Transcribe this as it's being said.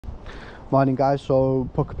Morning guys, so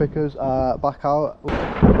Pukka Pickers are back out.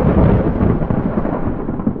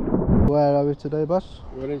 Where are we today, boss?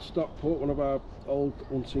 We're in Stockport, one of our old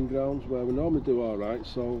hunting grounds where we normally do alright,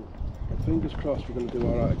 so fingers crossed we're going to do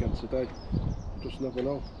alright again today. Just never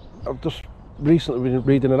know. I've just recently been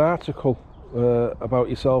reading an article about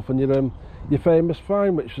yourself and your famous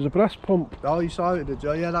find, which was a breast pump. Oh, you saw it, did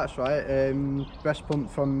you? Yeah, that's right. Breast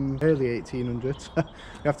pump from early 1800s. You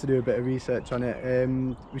have to do a bit of research on it.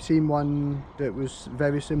 We've seen one that was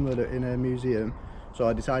very similar in a museum, so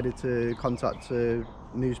I decided to contact a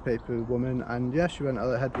newspaper woman, and yeah, she went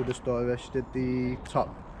ahead with the story. She did the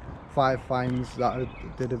top 5 finds that I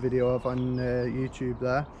did a video of on YouTube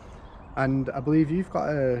there, and I believe you've got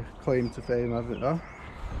a claim to fame, haven't you?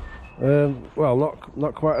 Well,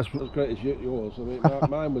 not quite as great as yours. I mean,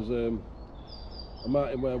 mine was a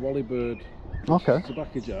Martin Ware Wally Bird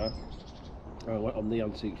tobacco jar. I went on the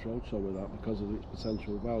Antiques Roadshow with that because of its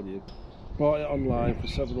potential value. Bought it online for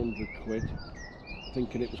 700 quid,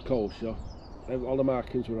 thinking it was kosher. All the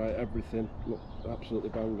markings were right, everything looked absolutely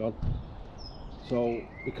bang on. So,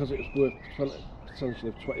 because it was worth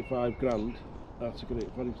potentially 25 grand, I had to get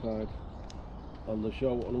it verified on the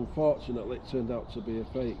show, and unfortunately it turned out to be a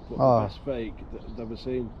fake, but the best fake that I've ever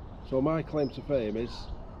seen. So my claim to fame is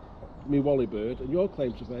me Wally Bird, and your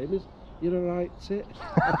claim to fame is you're a right tit.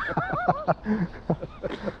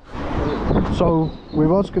 So we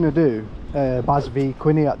was going to do Baz v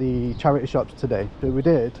Quinny at the charity shops today, but we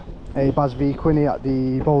did a Baz v Quinny at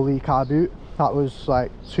the Bowley car boot. That was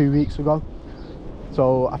like 2 weeks ago.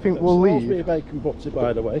 So I think we'll leave. Me a bacon butty,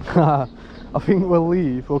 by the way. I think we'll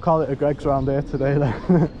leave. We'll call it a Greg's round here today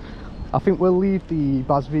then. I think we'll leave the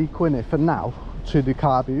Baz v Quinny for now to the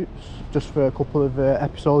car boots, just for a couple of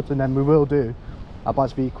episodes, and then we will do a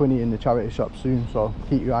Baz v Quinny in the charity shop soon, so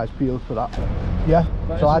keep your eyes peeled for that. Yeah,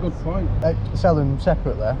 so that's a good point. Sell them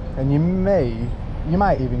separately, and you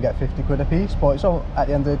might even get 50 quid a piece, but it's all, at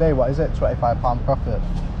the end of the day, what is it, £25 profit?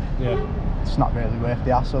 Yeah. It's not really worth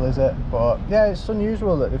the hassle, is it? But yeah, it's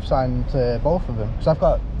unusual that they've signed both of them, because I've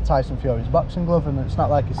got Tyson Fury's boxing glove, and it's not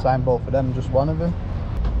like he's signed both of them, just one of them.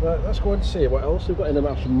 Right, let's go and see what else we've got in the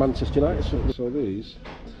match from Manchester United. So these,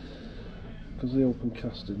 because the open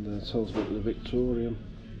casting there tells me the Victorian.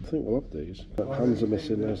 I think we'll have these. Hands are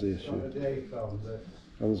missing, there's the issue.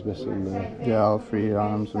 Hands missing there. Yeah, all 3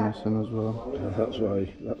 arms are missing as well. Yeah, that's why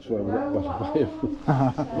we're not bothered by him.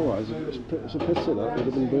 Otherwise, it's a pity that would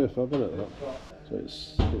have been worth having it. That. So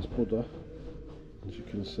it's Buddha. As you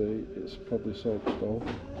can see, it's probably soapstone.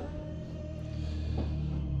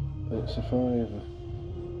 It's a 5.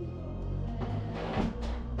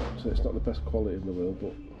 So it's not the best quality in the world,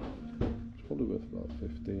 but it's probably worth about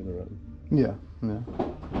 15, I reckon. Yeah, yeah.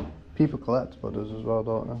 People collect Buddhas as well,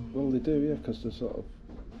 don't they? Well, they do, yeah, because they're sort of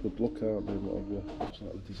good look, aren't they, and what have you. It's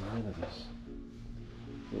like the design of this,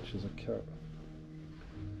 which is a cat.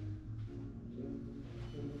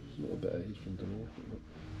 It's a little bit aged from down here.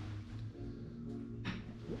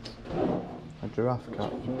 A giraffe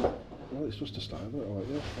cat. Well, it's just a style of it, I like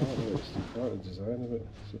this. I don't know, it's quite the design of it.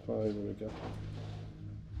 It's a 5 again.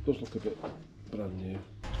 Does look a bit brand new.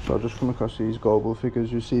 So I just come across these global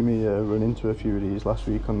figures. You see me run into a few of these last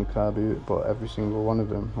week on the car boot, but every single one of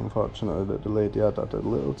them, unfortunately, that the lady had a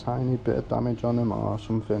little tiny bit of damage on them or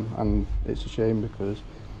something, and it's a shame because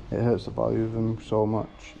it hurts the value of them so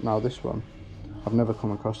much. Now this one, I've never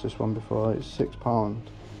come across this one before. It's £6.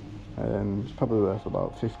 It's probably worth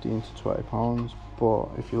about 15 to £20, but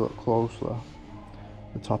if you look closely,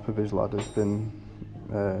 the top of his ladder's been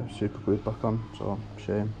super glued back on, so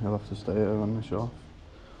shame, he'll have to stay here on the show.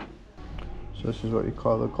 So this is what you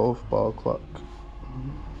call a golf ball clock.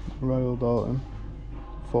 Royal Dalton,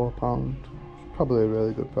 £4. Probably a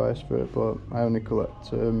really good price for it, but I only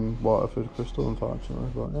collect Waterford crystal,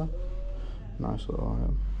 unfortunately, but yeah, nice little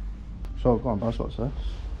item. So go on, Baz, what's this?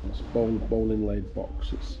 It's a bone inlaid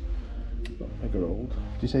box. It's bigger old. Do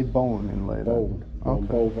you say bone inlaid?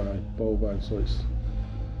 Bovine, so it's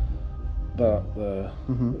that there.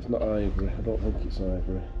 It's not ivory. I don't think it's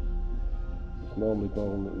ivory. It's normally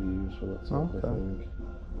bone that we use for that type of thing.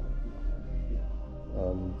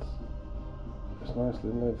 And it's nicely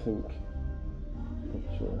inlaid, I think.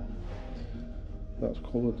 Actually, that's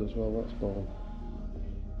coloured as well. That's bone.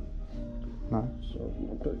 Nice. So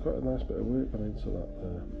quite a nice bit of work went into that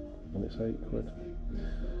there, and it's £8,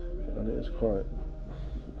 and it is quite.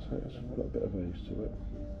 It's got a bit of age to it.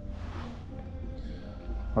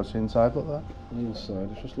 What's the inside look like? The inside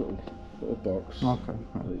is just a little box that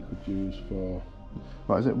you could use for.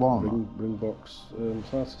 What is it? Walnut? Ring box. It's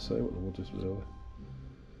hard to say what the wood is really.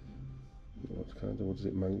 What kind of wood is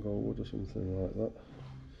it? Mango wood or something like that.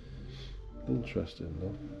 Interesting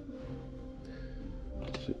though.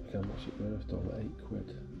 What's it worth? $8. What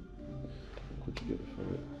could you get it for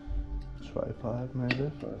it? 25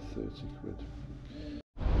 maybe. 30 quid.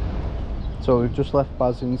 So we've just left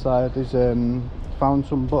Baz inside. He's found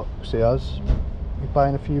some books. He's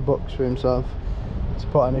buying a few books for himself to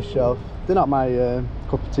put on his shelf. They're not my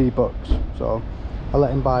cup of tea books, so I'll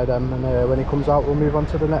let him buy them, and when he comes out we'll move on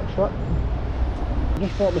to the next shop. I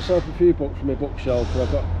just bought myself a few books from my bookshelf.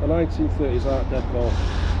 I've got a 1930s Art Deco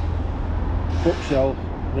bookshelf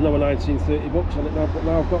with no 1930 books on it now, but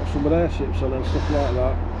now I've got some with airships on it and stuff like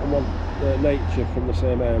that. I want nature from the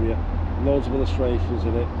same area, loads of illustrations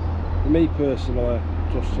in it. For me personally,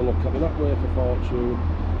 just to look at, they're not worth a fortune,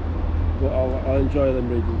 but I enjoy them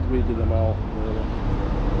reading them all. Really.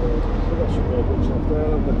 I've got some more books left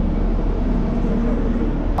there.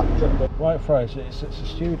 Whitefriars, it's a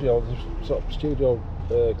studio, there's sort of studio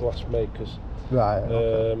glass makers. Right.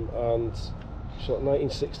 Okay. And sort of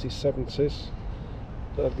 1960s, 70s.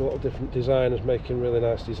 They had a lot of different designers making really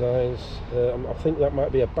nice designs. I think that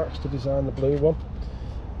might be a Baxter design, the blue one.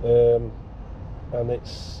 And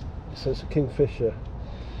it's a Kingfisher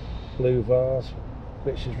blue vase,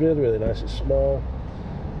 which is really nice. It's small,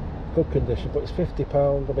 good condition, but it's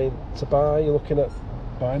 £50. I mean, to buy, you're looking at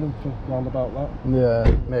buying them for around about that.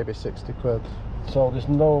 Yeah, maybe 60 quid. So there's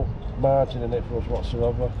no margin in it for us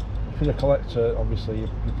whatsoever. If you're a collector, obviously you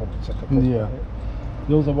probably take a cut. Yeah.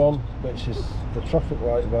 The other one, which is the traffic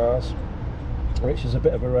light vase, which is a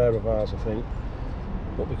bit of a rarer vase, I think.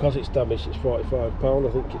 But because it's damaged, it's £45.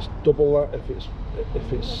 I think it's double that if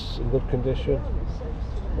it's in good condition.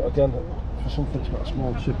 But again, for something that's got a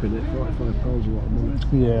small chip in it, £45 is a lot of money.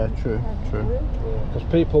 Yeah, true. Because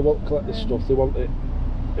people won't collect this stuff; they want it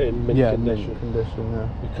in mint condition. Mint condition, yeah.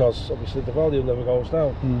 Because obviously the value never goes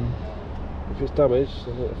down. If it's damaged,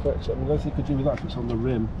 then it affects it. I mean, the only thing you could do with that if it's on the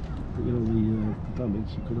rim, but you know the damage,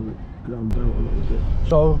 you could have it ground out and that was it.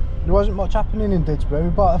 So there wasn't much happening in Didsbury. We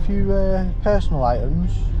bought a few personal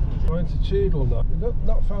items. I went to Cheadle and that. We've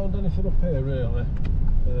not found anything up here really.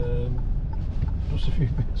 Just a few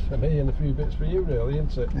bits for me and a few bits for you really,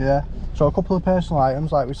 isn't it? Yeah. So a couple of personal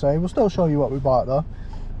items, like we say. We'll still show you what we bought though.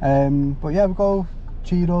 But yeah, we'll go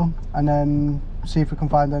Cheadle and then see if we can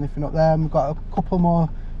find anything up there. And we've got a couple more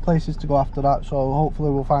places to go after that, so hopefully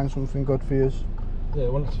we'll find something good for you. Yeah, we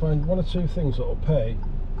want to find one or two things that will pay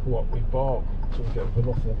for what we bought, so we get it for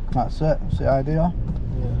nothing. That's it, that's the idea.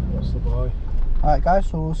 Yeah, that's the buy. Alright guys,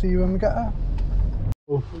 so we'll see you when we get there.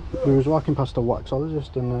 We was walking past a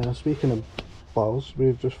waxologist, and speaking of balls,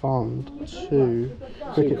 we've just found two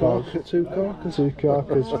cricket balls. Two corkers for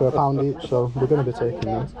 £1 each, so we're going to be taking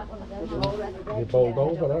them. You're bowled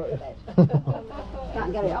over, aren't you?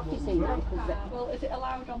 Can't get it off, you see. Well, is it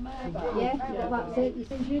allowed on there? Yeah, that's it. You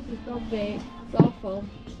see, Juice is so big, it's awful.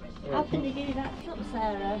 How can you give you that up,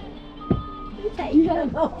 Sarah? You take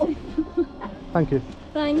them off. Thank you.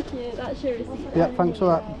 Thank you, that's your receipt. Yeah, thanks for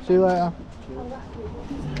that. See you later.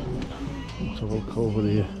 So we'll go over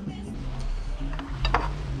here.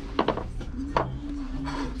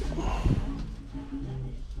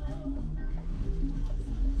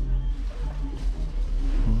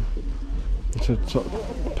 It's a sort of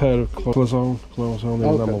pair of cloisonne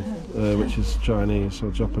enamel, which is Chinese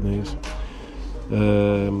or Japanese,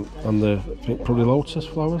 and they're, I think, probably lotus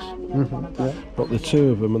flowers. Yeah. But the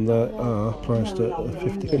two of them, and they are priced at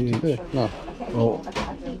 50p each. No. Well,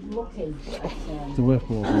 they're worth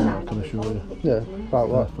more than that, I can assure you. Yeah, about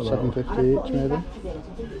what, £7.50 each maybe?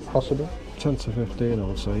 Possibly. 10 to 15, I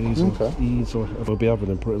would say, easily. Okay. Easily. We'll be having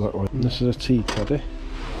them, put it that way. This is a tea caddy.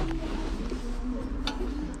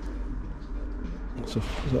 Is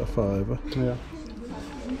that a £5? Yeah.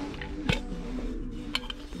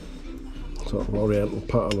 Sort of oriental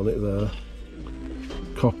pattern on it there.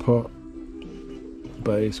 Copper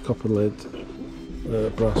base, copper lid,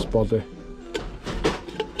 brass body.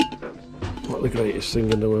 Not the greatest thing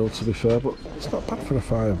in the world, to be fair, but it's not bad for a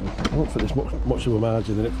 £5. I don't think there's much of a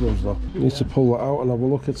margin in it for us though. You need to pull that out and have a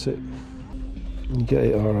look at it and get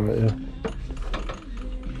it alright, yeah.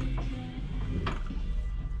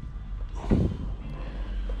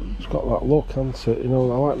 Got that look, hasn't it? You know,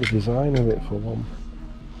 I like the design of it for one.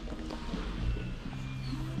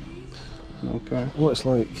 Okay. Well, it's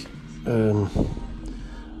like a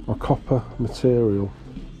copper material.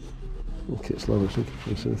 I think it's low, it's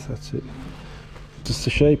synthetic. Just the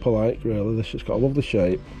shape I like, really. This has got a lovely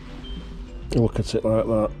shape. You look at it like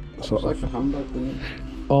that. Sort It's like a handbag, isn't it?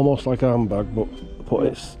 Almost like a handbag, but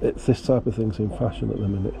it's this type of thing's in fashion at the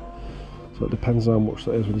minute. So it depends how much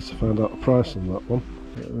that is. We need to find out the price on that one.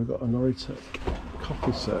 Yeah, we've got a Noritech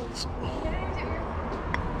coffee set.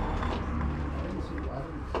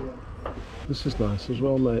 This is nice as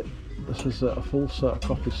well, mate. This is a full set, a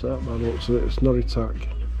coffee set by the looks of it. It's Noritak,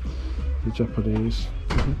 the Japanese,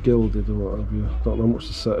 gilded or what have you. Don't know how much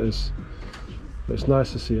the set is. But it's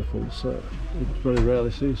nice to see a full set. You very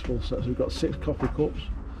rarely see full sets. We've got 6 coffee cups,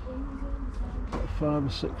 got 5 or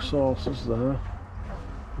 6 saucers there.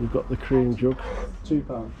 You've got the cream jug.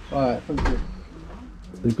 £2. Alright, thank you.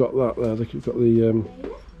 You've got that there. You've got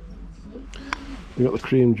the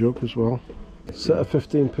cream jug as well. Set of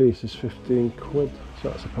 15 pieces, 15 quid. So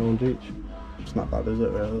that's £1 each. It's not bad, is it,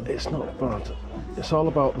 really? It's not bad. It's all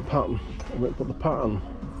about the pattern. But the pattern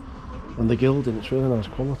and the gilding, it's really nice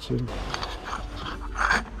quality.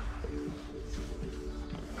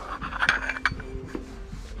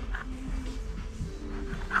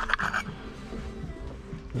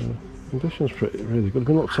 Condition's really good. They've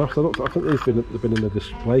been looked after. I think they've been in a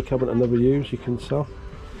display cabinet and never used. You can tell.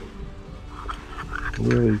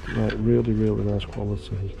 Really, really nice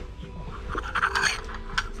quality.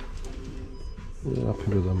 Really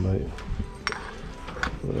happy with them, mate.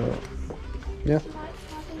 Yeah.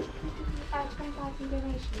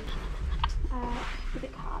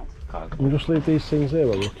 Can we just leave these things here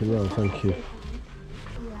while we're looking around? Thank you.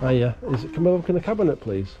 Ah, yeah. Can we look in the cabinet,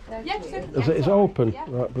 please? Yeah, Is it open? Yeah.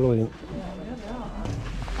 Right, brilliant.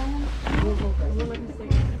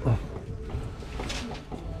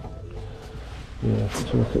 Yeah,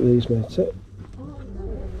 let's look at these, mate.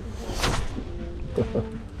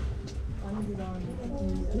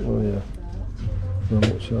 Oh yeah. How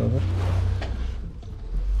much are they?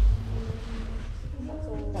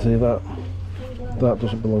 See that? That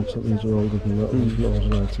doesn't belong to. These are older than that. These are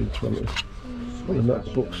 1920s. And that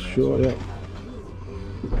book's short, yeah.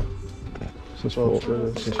 It says 4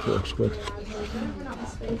 quid.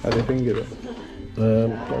 How do you think of it?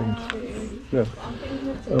 Gold. Yeah.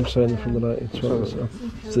 I'm saying they're from the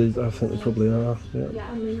 1920s. I think they probably are, yeah.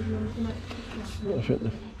 I think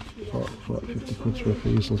they're 40, 50 quid's worth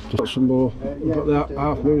easily. Just got some more. We've got the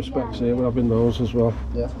half moon specs here, we're having those as well.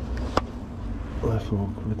 Yeah. They're 4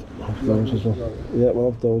 quid. I'll have those as well. Yeah,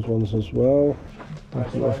 we'll have those ones as well. Oh,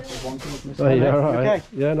 yeah, alright. Okay.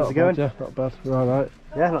 Yeah, not bad, yeah, not bad. We're alright.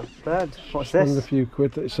 Yeah, not bad. What's Spend this? a few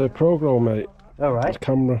quid. It's a ProGrow, mate. Alright. It's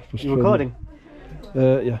camera. You recording?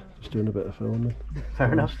 Yeah, just doing a bit of filming.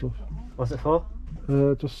 Fair enough. Stuff. What's it for?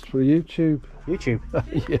 Just for YouTube. YouTube?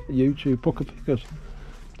 Yeah, YouTube. Pukka Pickers.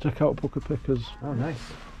 Check out Pukka Pickers. Oh, nice.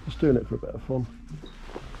 Just doing it for a bit of fun.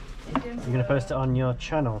 You're going to post it on your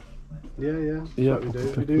channel? Yeah, yeah. Yeah, That's what we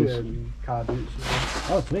Pukka do. Pickers. We do car boots as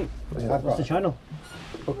well. Oh, sweet. Yeah. What's the channel?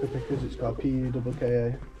 Pukka Pickers, it's called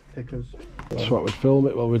Pukka Pickers. That's what we'd film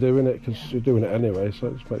it while we're doing it, because you're doing it anyway, so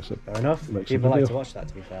it just makes it. Fair enough. Makes People a like video. to watch that,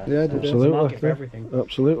 to be fair. Yeah, so absolutely. There's a market for Yeah. everything.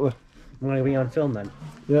 Absolutely. I'm going to be on film then.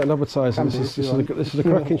 Yeah, and advertising. This is a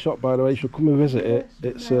cracking shop, by the way. You should come and visit it.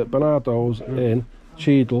 It's Bernardo's in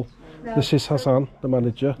Cheadle. This is Hassan, the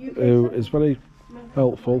manager, who is very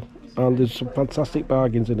helpful, and there's some fantastic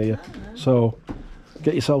bargains in here. So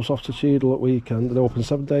get yourselves off to Cheadle at weekend. They're open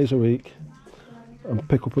 7 days a week, and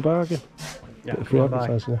pick up a bargain. Yeah, If you're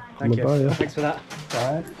advertising, Thank you. buy, yeah. Thanks for that.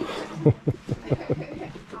 Alright.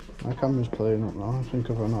 My camera's playing up now. I think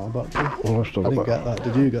I've run out of battery. Oh, I didn't get that.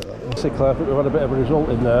 Did you get that? Basically, I think we've had a bit of a result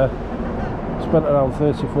in there. Spent around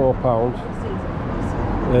 £34.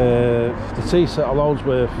 The tea set alone's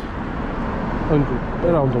worth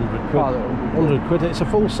 100, around 100 quid. 100 quid. It's a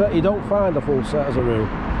full set. You don't find a full set as a rule.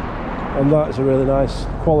 And that is a really nice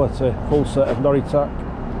quality full set of Noritak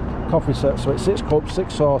coffee set. So it's 6 cups,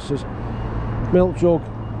 6 saucers, milk jug,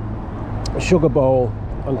 a sugar bowl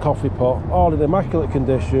and coffee pot, all in immaculate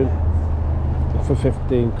condition for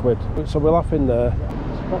 15 quid. So we'll have in there.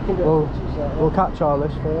 We'll catch all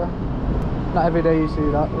this for you. Not every day you see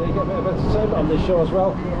that. Yeah, you get a bit of entertainment on this show as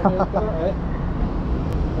well.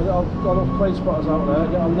 And I've got enough play spotters out there,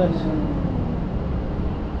 get on this.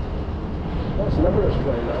 That's an Emirates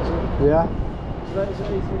plane, that isn't it? Yeah. So that is an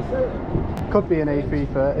A330. Could be an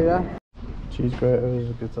A330, yeah. Cheese grater is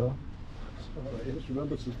a guitar. You just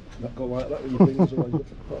remember to not go like that with your fingers.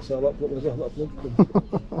 That's how that blood comes.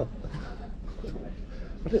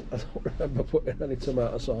 I don't remember putting any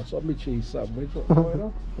tomato sauce on my cheese sandwich. What's going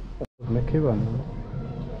on? Mickey one.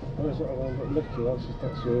 Oh, is that around at Mickey?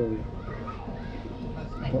 That's early.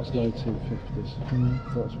 That's 1950s.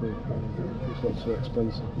 That's worth it's not so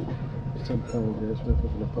expensive. It's £10 here, it's worth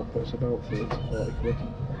having a pop. It's about 30 to 40 quid.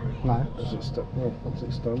 Nice. As it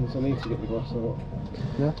stands. I need to get the glass out.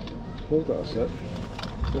 Yeah. Hold that a sec.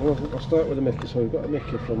 I'll start with the Mickey. So we've got a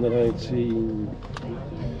Mickey from the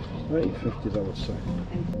 1950s, I would say.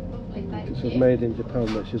 It says made in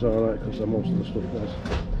Japan, which is alright because most of the stuff was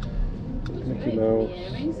Mickey Mouse.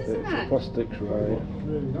 The plastic's right.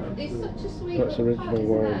 That's original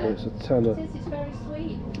wine, but it's a tenner.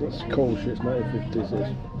 That's cold shit, it's 1950s.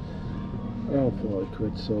 It's, oh, 40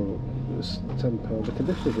 quid, so it's £10. The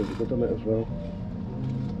condition's really good on it as well.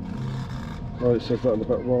 Oh, it says that on the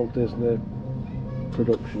back, Walt Disney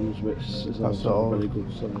Productions, which is also a very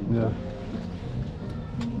good sign. Yeah.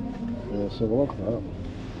 Yeah, so we'll have that.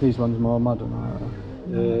 These ones more modern, aren't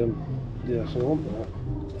they? Yeah, so I want that.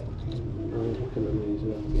 Looking at these,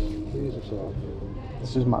 these are sort of...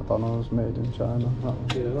 This is McDonald's made in China. That one.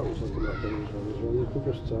 Yeah, that was like a McDonald's one as well, you could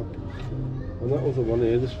just tell. And that other one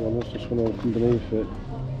here, this one, that's just going to open beneath it.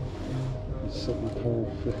 It's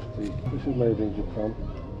 £7.50. This is made in Japan.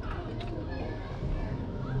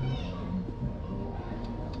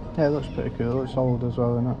 Yeah, it looks pretty cool. It's old as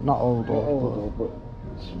well, isn't it? Not old, Not old, but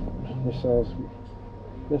missiles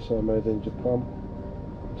made in Japan.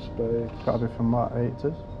 Space. Gotta be from what,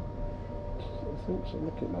 80s? I think so.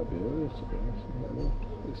 Look, it might be earlier, to be honest. I don't know.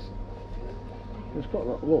 It's got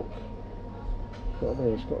that look.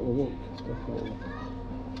 It's got the look, definitely.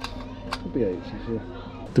 Could be 80s, yeah.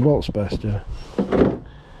 The Walt's best, yeah.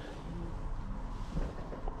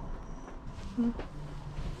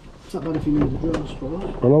 It's not bad if you need a drill, I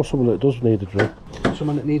suppose. I know someone that does need a drill.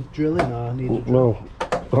 Someone that needs drilling or needs a drill?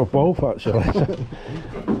 Well, or both actually.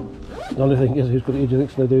 The only thing is, who do you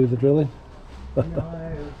think's going to do the drilling?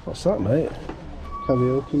 What's that, mate?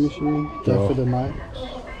 Karaoke machine. There for the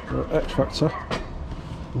mics. X Factor.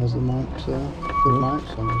 There's the mics there. Good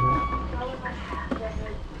mics on as well.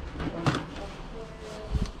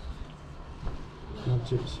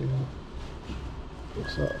 Magic singer.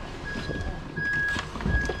 What's that?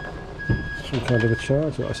 Some kind of a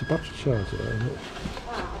charger. It's a battery charger, isn't it?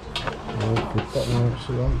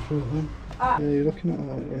 Yeah, you're looking at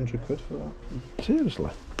like 100 quid for that.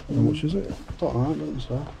 Seriously? How much is it? Don't know, it doesn't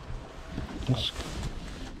say. That's...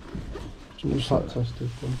 It's that tested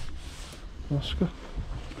one.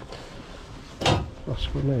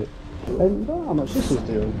 Oscar, mate. How much this is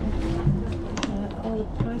doing? All the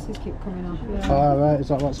prices keep coming off. Yeah. Oh, right, is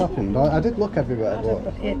that what's happened? I did look everywhere, but...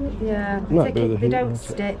 They don't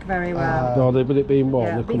stick very well. No, but it being what?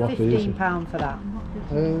 Yeah, They come off easy. £15 for that.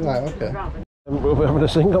 Right, okay. We're having a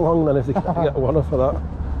sing along then if they can get one off for that.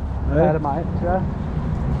 Yeah, the mics, yeah.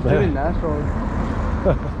 They're in there, so...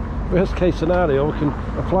 Worst case scenario, we can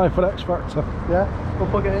apply for X Factor. Yeah, we'll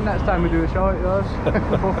plug it in next time we do a show at yours.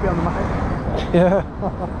 We'll both be on the mic. Yeah,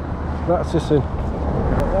 that's this in.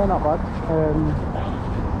 Yeah, not bad.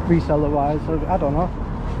 Reseller wise, I don't know.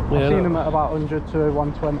 I've seen them at about 100 to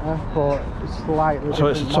 120, but it's slightly so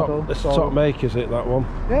different model. It's the top make, is it, that one?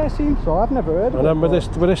 Yeah, it seems so. I've never heard of it. And then with this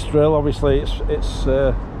drill, obviously, it's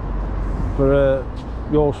for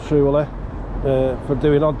yours truly, for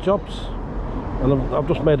doing odd jobs. And I've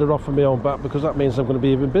just made her off of my own back because that means I'm going to be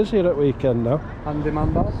even busier at weekend now. And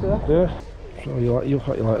demand us, yeah. Yeah. So you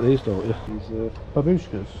like these, don't you? These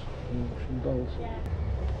babushkas. Dolls.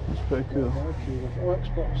 It's pretty cool. Oh,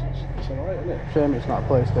 Xbox, it's alright, isn't it? Shame it's not a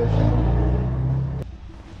PlayStation.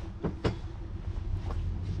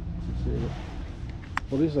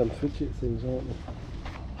 Well, these are them fidget things, aren't they?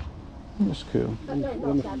 That's cool.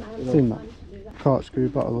 Seen that? Corkscrew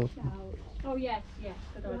bottle of... Oh yes, yes.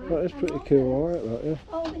 That is pretty cool, I like that, yeah.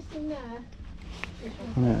 Oh, this thing there.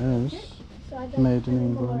 And it is. Made in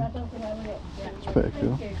England. It's pretty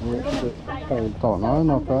cool. Don't know,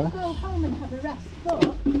 no price. Go home and have a rest, but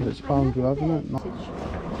It's £1 we're having it. No.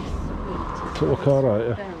 Does it look alright,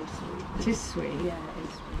 yeah? It is sweet. Yeah, it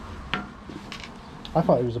is sweet. I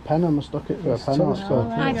thought it was a pen and I stuck it for a pen. Telescope. So.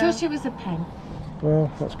 I thought it was a pen.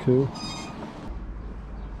 Well, that's cool.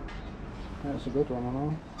 Yeah, it's a good one, I know.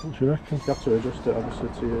 What do you reckon? You have to adjust it obviously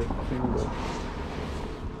to your finger.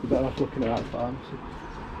 You better off looking at that farm.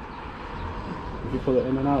 If you pull it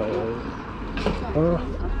in and out, Oh,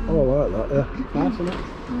 I like that, yeah. Nice, isn't it?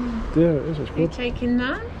 Yeah, it is, it's Are you good. taking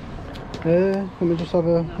that? Let me just have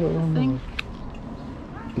a little...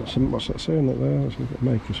 What's that saying up there? It's like a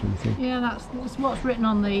make or something. Yeah, that's what's written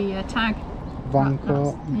on the tag.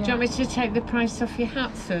 Vancourt. Yeah. Do you want me to take the price off your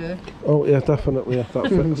hat, sir? Oh, yeah, definitely, yeah, that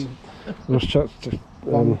fits. Just chat to,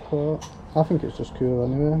 Vancourt. I think it's just cool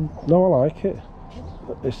anyway. no, I like it.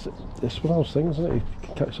 It's one of those things, isn't it? You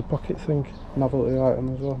can catch the pocket thing. Novelty item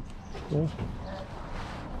as well. Yeah.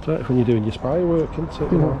 It's right when you're doing your spy work, isn't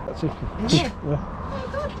it? You know, that's it. Yeah. Yeah.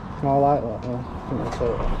 No, I like that though. I think I'll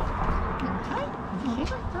take that.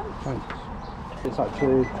 Thanks. It's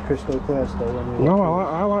actually crystal clear still. When you No,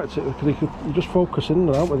 I liked it because you just focus in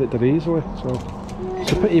and out with it dead easily. So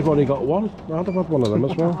it's a pity you've only got one. I'd have had one of them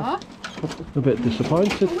as well. A bit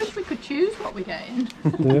disappointed. I wish we could choose what we're getting,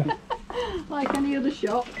 Yeah. like any other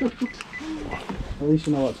shop. At least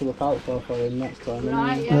you know what to look out for him next time.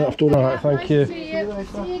 Right, Yeah, I've done alright, thank you. See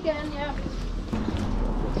you again, yeah.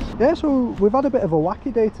 Yeah, so we've had a bit of a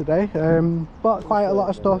wacky day today. Bought quite a lot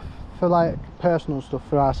of stuff for like personal stuff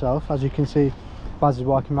for ourselves. As you can see, Baz is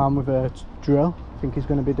walking around with a drill. I think he's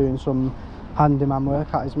going to be doing some handyman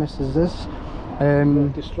work at his missus's.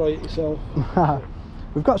 Destroy it yourself.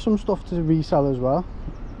 We've got some stuff to resell as well.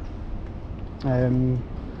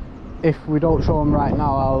 If we don't show them right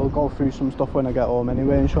now, I'll go through some stuff when I get home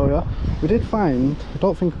anyway and show you. We did find, I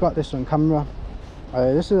don't think I got this on camera.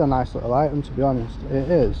 This is a nice little item, to be honest. It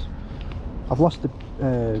is. I've lost the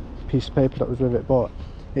piece of paper that was with it, but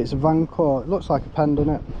it's a Vanco. It looks like a pen,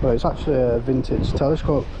 doesn't it? But it's actually a vintage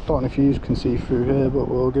telescope. Don't know if you can see through here, but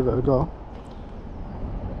we'll give it a go.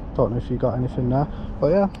 Don't know if you got anything there, but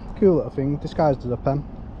yeah, cool little thing, disguised as a pen.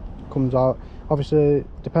 Comes out, obviously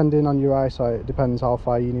depending on your eyesight, it depends how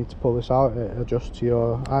far you need to pull this out. It adjusts to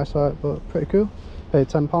your eyesight, but pretty cool. Paid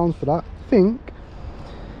 £10 for that. I think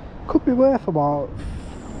could be worth about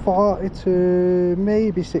 40 to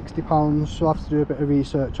maybe £60, so I'll have to do a bit of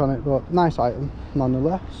research on it, but nice item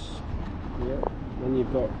nonetheless. Yeah, then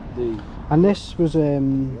you've got the... And this was the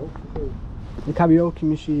karaoke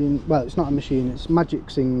machine. Well, it's not a machine, it's Magic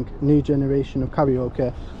Sing, new generation of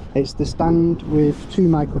karaoke. It's the stand with 2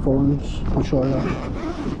 microphones. I'll show you.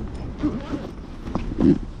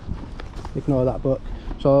 Ignore that book.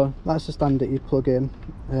 So that's the stand that you plug in.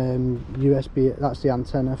 USB, that's the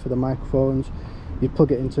antenna for the microphones. You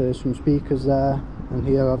plug it into some speakers there and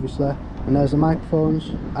here obviously, and there's the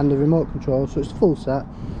microphones and the remote control, so it's a full set.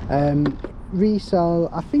 Resell,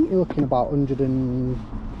 I think you're looking about £100 to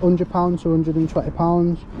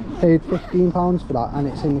 £120. Paid £15 for that, and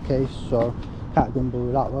it's in the case, so can't grumble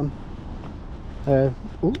with that one.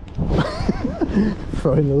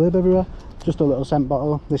 Throwing the lid everywhere. Just a little scent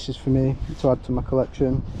bottle. This is for me to add to my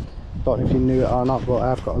collection. Don't know if you knew it or not, but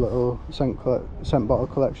I've got a little scent bottle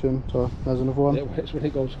collection, so there's another one. Yeah, it's when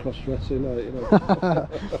it goes cross-dressing, you know.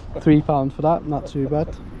 £3 for that, not too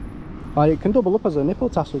bad. It can double up as a nipple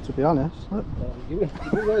tassel, to be honest. You're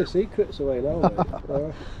giving all your secrets away now,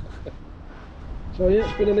 mate. So yeah,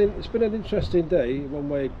 it's been an interesting day one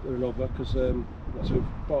way or another, because we've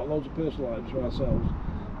bought loads of personal items for ourselves,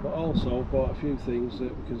 but also bought a few things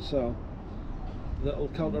that we can sell that'll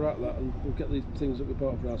counteract that, and we'll get the things that we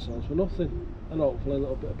bought for ourselves for nothing, and hopefully a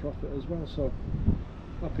little bit of profit as well. So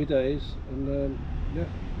happy days, and yeah,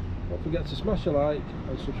 don't forget to smash a like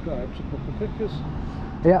and subscribe to Pukka Pickers.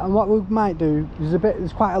 Yeah, and what we might do,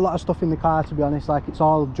 there's quite a lot of stuff in the car, to be honest, like it's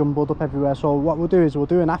all jumbled up everywhere, so what we'll do is we'll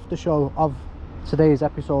do an after show of today's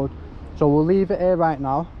episode. So we'll leave it here right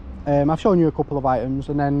now. I've shown you a couple of items,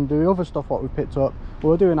 and then the other stuff what we picked up,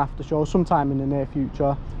 we'll do an after show sometime in the near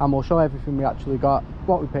future, and we'll show everything we actually got,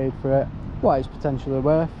 what we paid for it, what it's potentially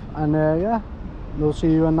worth, and yeah, we'll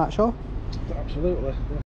see you on that show. Absolutely.